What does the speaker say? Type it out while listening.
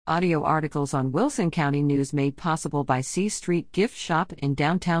Audio articles on Wilson County News made possible by C Street Gift Shop in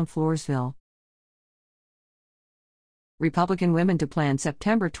downtown Floresville. Republican women to plan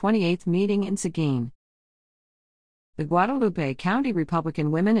September 28 meeting in Seguin. The Guadalupe County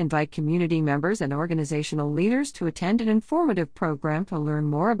Republican women invite community members and organizational leaders to attend an informative program to learn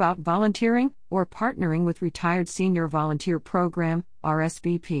more about volunteering or partnering with Retired Senior Volunteer Program,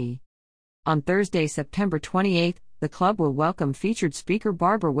 RSVP. On Thursday, September 28, the club will welcome featured speaker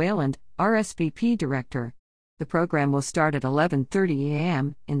Barbara Wayland, RSVP Director. The program will start at 11:30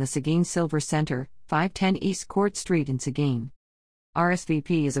 a.m. in the Seguin Silver Center, 510 East Court Street in Seguin.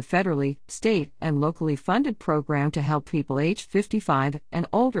 RSVP is a federally, state, and locally funded program to help people aged 55 and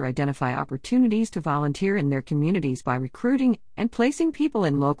older identify opportunities to volunteer in their communities by recruiting and placing people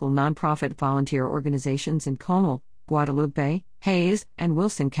in local nonprofit volunteer organizations in Conal, Guadalupe, Hayes, and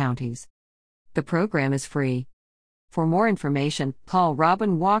Wilson counties. The program is free. For more information, call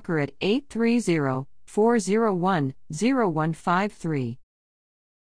Robin Walker at 830-401-0153.